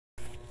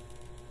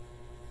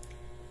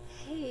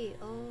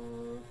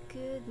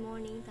Good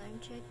morning, time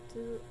check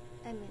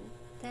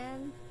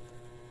 10:20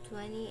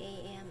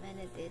 a.m. and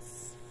it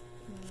is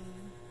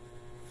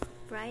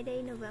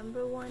Friday,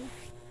 November 1.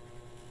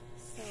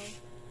 So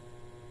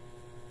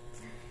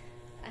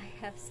I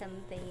have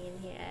something in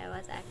here. I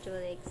was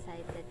actually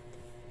excited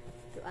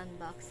to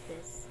unbox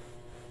this.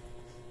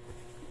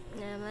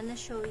 I'm gonna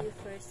show you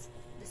first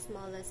the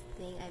smallest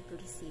thing I've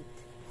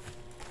received.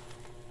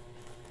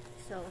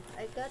 So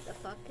I got a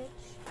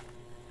package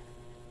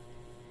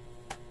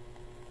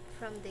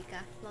from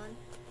Decathlon.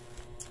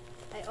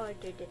 I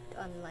ordered it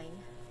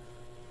online.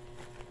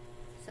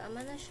 So I'm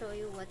gonna show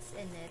you what's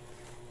in it.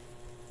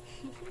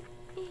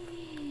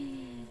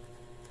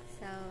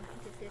 So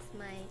this is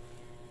my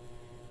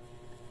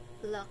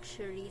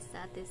luxury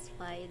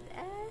satisfied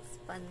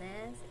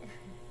panes.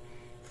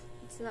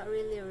 It's not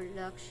really a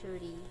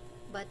luxury,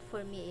 but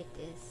for me it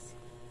is.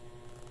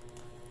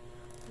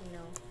 You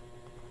know,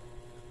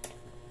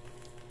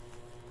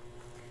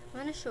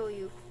 I'm gonna show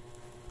you.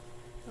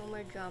 No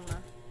more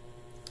drama.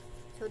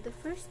 So the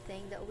first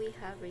thing that we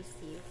have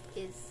received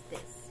is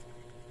this.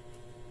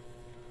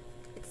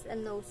 It's a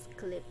nose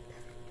clip,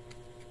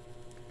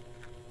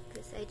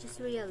 because I just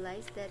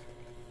realized that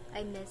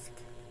I missed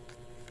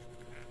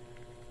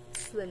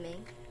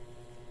swimming,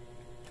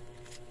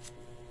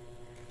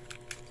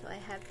 so I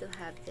have to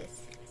have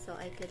this so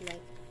I could,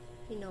 like,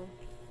 you know,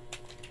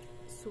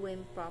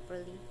 swim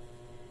properly,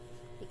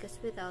 because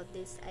without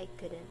this I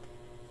couldn't.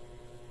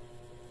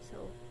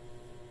 So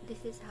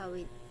this is how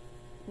it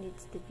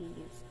needs to be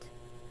used.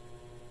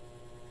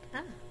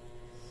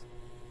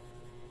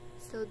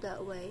 So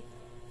that way,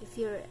 if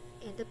you're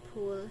in the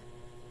pool,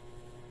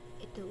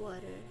 in the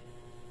water,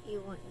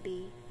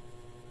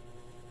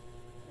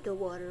 the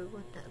water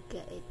will not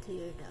get into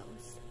your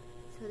nose.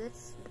 So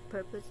that's the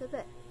purpose of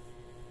it.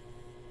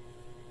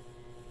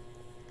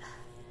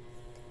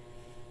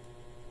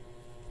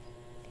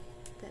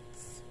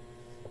 That's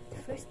the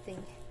first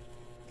thing.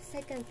 The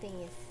second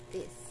thing is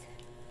this,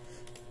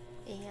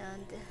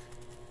 and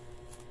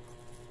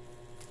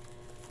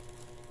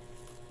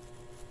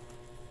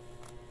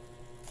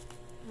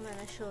I'm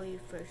gonna show you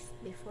first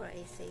before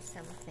I say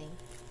something.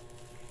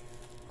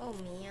 Oh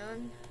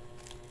man,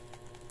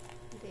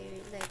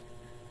 they like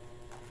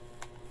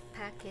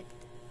pack it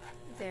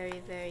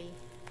very, very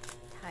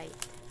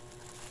tight.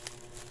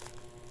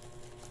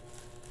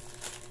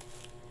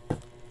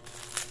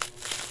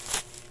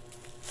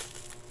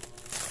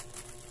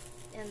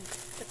 And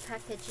the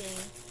packaging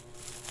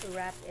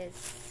wrap is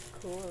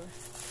cool.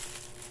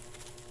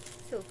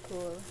 So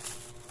cool.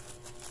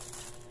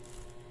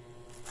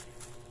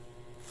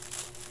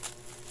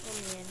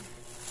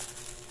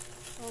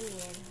 Oh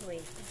man,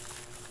 wait.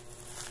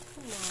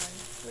 Come on,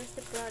 where's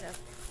the product?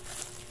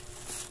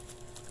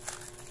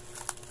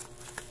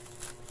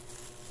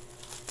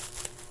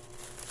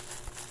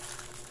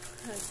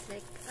 Oh, it's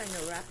like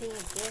unwrapping a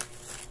gift.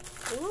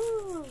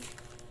 Ooh!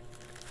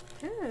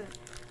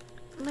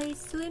 My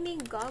swimming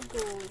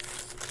goggles.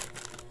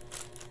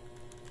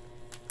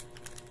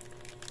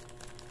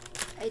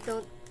 I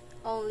don't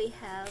only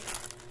have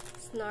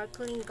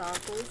snorkeling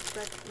goggles,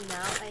 but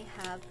now I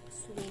have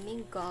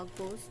swimming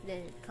goggles. Then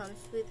it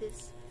comes with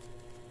this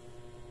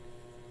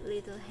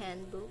little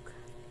handbook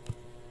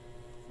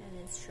and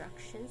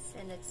instructions,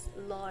 and it's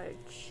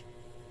large.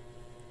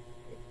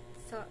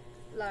 It's a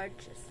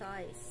large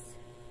size,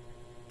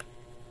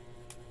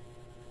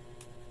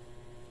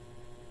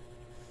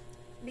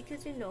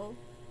 because you know,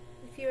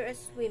 if you're a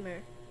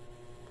swimmer,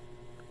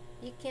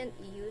 you can't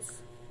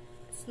use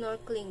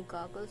snorkeling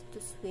goggles to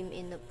swim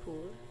in a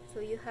pool. So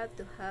you have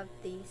to have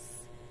these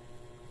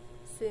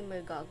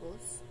swimmer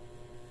goggles,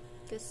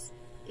 because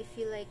if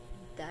you like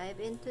dive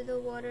into the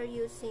water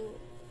using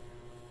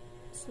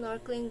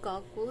snorkeling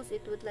goggles,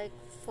 it would like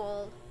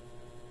fall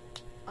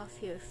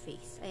off your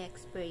face. I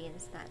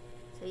experienced that.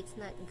 So it's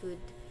not good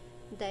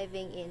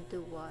diving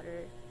into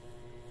water.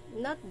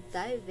 Not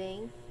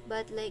diving,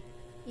 but like,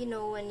 you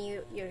know, when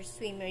you're a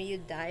swimmer, you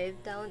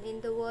dive down in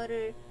the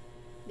water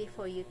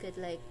before you could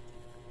like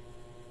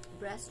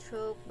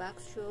breaststroke,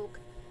 backstroke,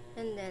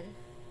 and then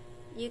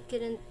you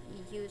couldn't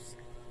use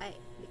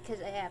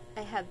because I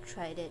have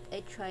tried it.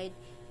 I tried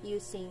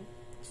using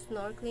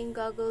snorkeling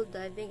goggle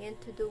diving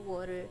into the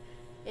water,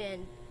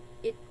 and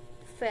it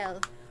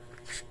fell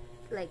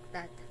like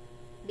that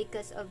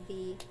because of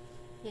the,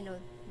 you know,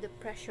 the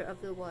pressure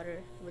of the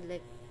water would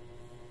like,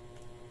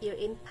 your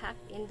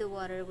impact in the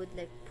water would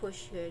like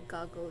push your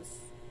goggles,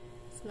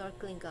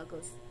 snorkeling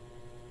goggles,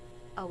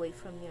 away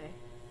from your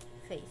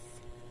face.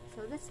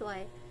 So that's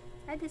why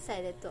I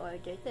decided to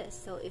order this.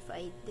 So if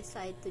I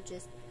decide to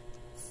just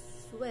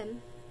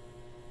swim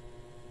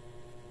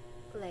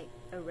like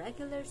a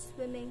regular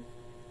swimming,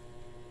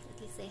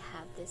 at least I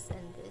have this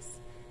and this.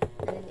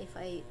 And then if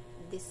I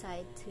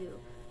decide to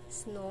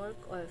snork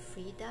or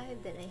free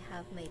dive, then I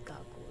have my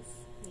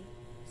goggles, my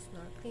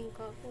snorkeling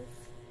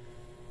goggles.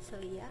 So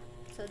yeah,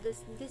 so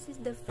this is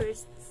the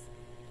first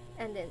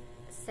and then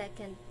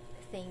second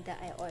thing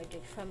that I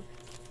ordered from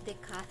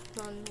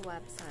Decathlon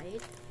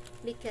website,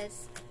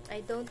 because I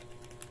don't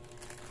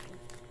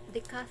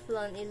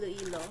Decathlon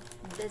Iloilo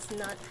does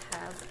not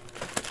have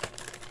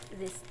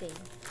this thing,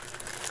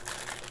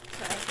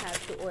 so I have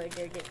to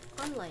order it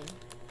online.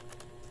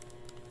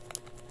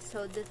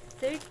 So the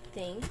third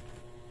thing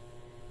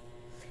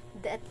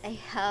that I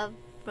have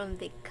from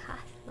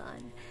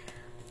Decathlon,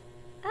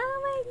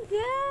 oh my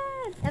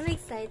god, I'm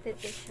excited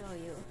to show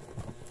you.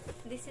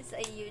 This is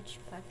a huge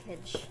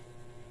package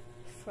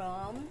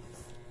from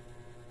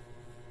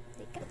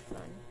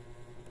Decathlon.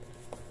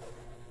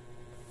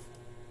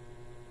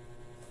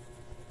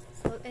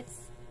 So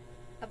it's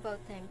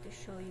about time to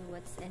show you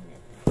what's in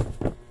it.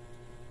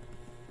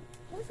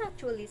 I was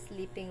actually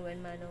sleeping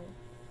when Mano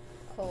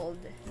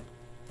called,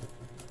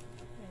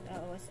 and I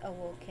was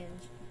awoken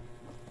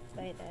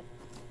by that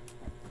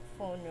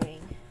phone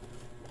ring.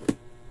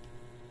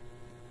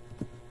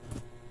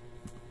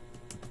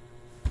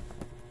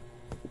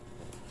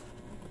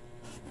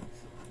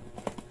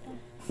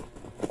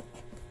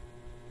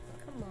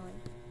 Come on.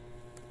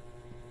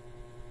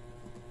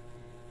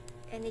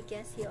 Any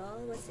guess, y'all,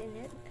 what's in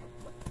it?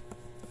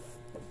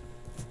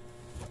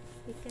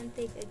 You can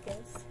take a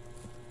guess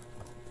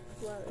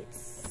while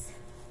it's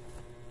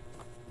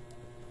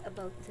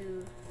about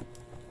to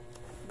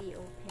be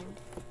opened.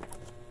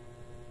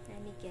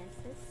 Any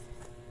guesses?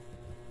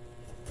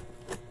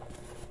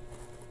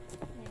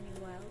 Any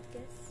wild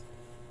guess?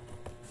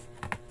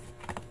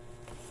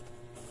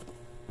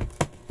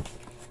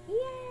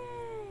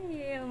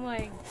 Yay! Oh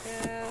my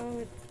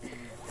god!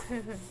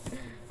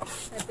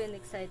 I've been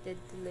excited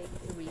to like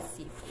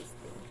receive this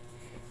thing.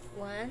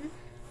 1,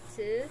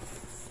 2,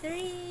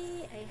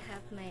 3. I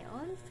have my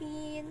own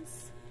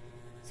fins.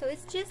 So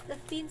it's just a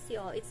fins,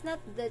 y'all. It's not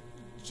that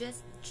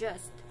just.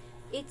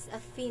 It's a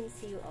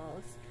fins, you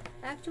all.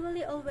 I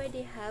actually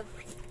already have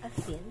a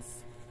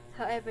fins.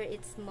 However,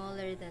 it's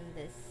smaller than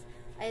this.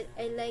 I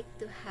like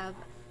to have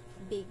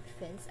big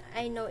fins.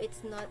 I know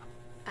it's not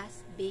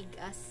as big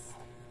as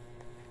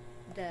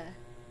the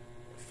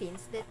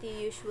fins that you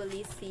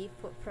usually see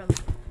from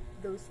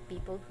those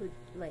people who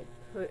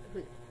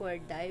are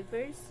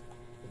divers,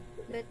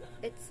 but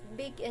it's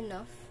big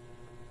enough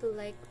to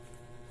like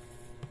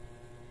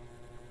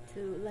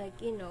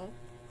you know,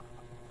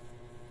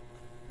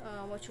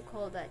 what you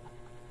call that,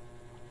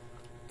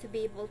 to be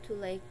able to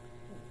like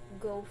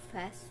go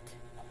fast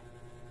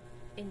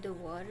in the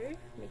water,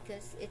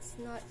 because it's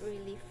not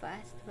really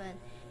fast when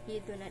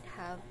you do not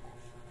have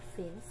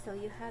fins. So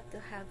you have to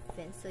have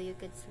fins so you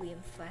could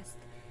swim fast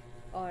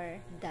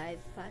or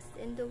dive fast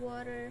in the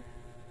water.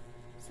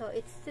 So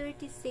it's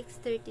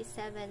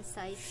 36-37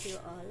 size, you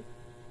all.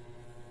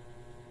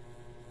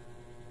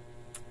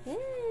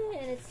 Yeah,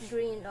 and it's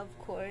green, of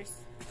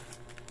course,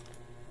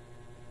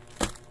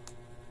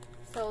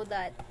 so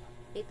that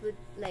it would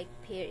like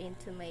pair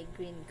into my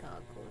green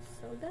goggles.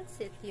 So that's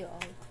it, you all.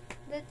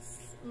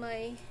 That's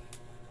my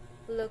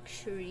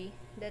luxury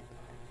that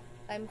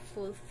I'm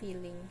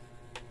fulfilling.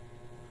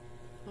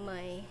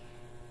 My,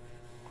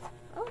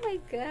 oh my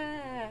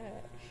gosh,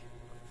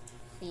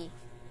 see,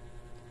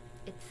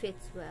 it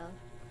fits well.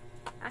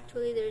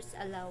 Actually, there's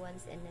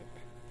allowance in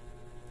it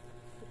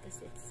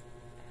because it's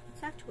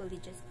actually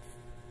just,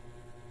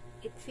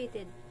 it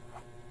fitted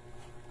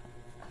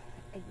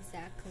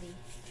exactly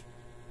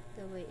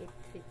the way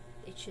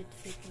it should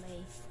fit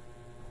my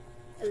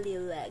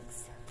little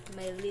legs,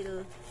 my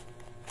little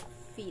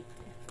feet.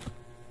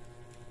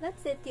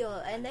 That's it,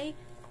 y'all. And I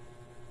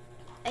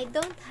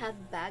don't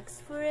have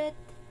bags for it,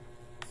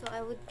 so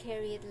I would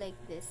carry it like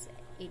this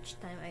each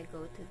time I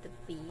go to the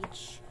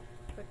beach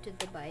or to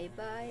the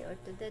bye-bye or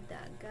to the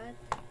dagat.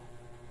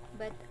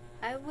 But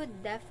I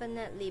would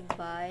definitely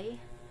buy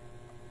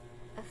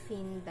a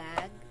fin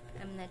bag.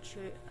 I'm not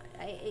sure.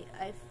 I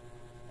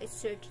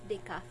searched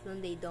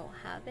Decathlon, they don't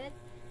have it,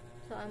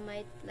 so I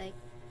might like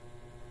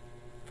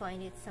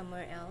find it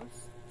somewhere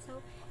else.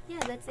 So yeah,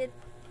 that's it,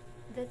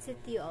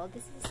 y'all.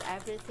 This is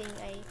everything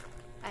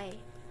I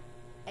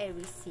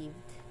received,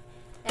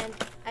 and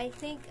I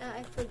think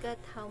I forgot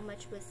how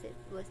much was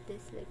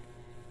this, like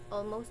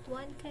almost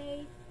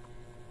 1K,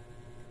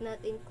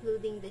 not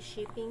including the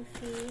shipping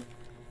fee,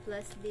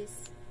 plus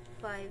this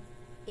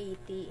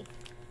 580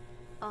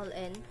 all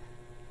in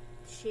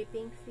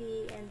shipping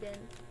fee, and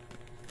then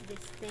this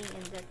thing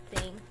and that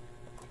thing,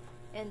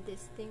 and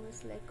this thing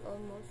was like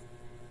almost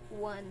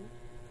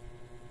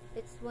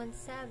it's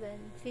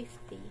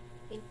 1,750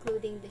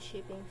 including the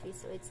shipping fee,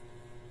 so it's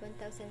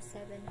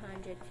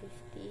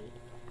 1,750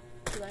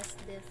 plus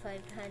the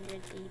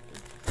 580.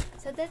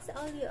 So that's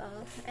all, you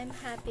all. I'm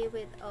happy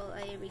with all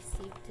I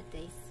received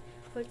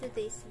for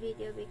today's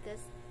video,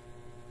 because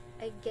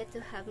I get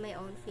to have my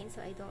own fins,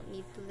 so I don't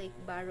need to like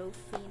borrow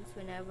fins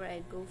whenever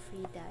I go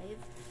free dive.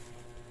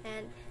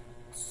 And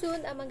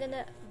soon I'm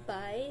gonna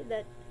buy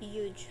that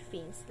huge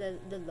fins,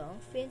 the long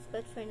fins,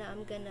 but for now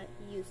I'm gonna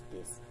use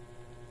this.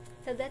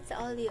 So that's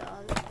all, you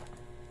all.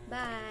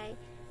 Bye.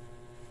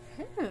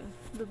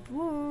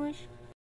 Babush.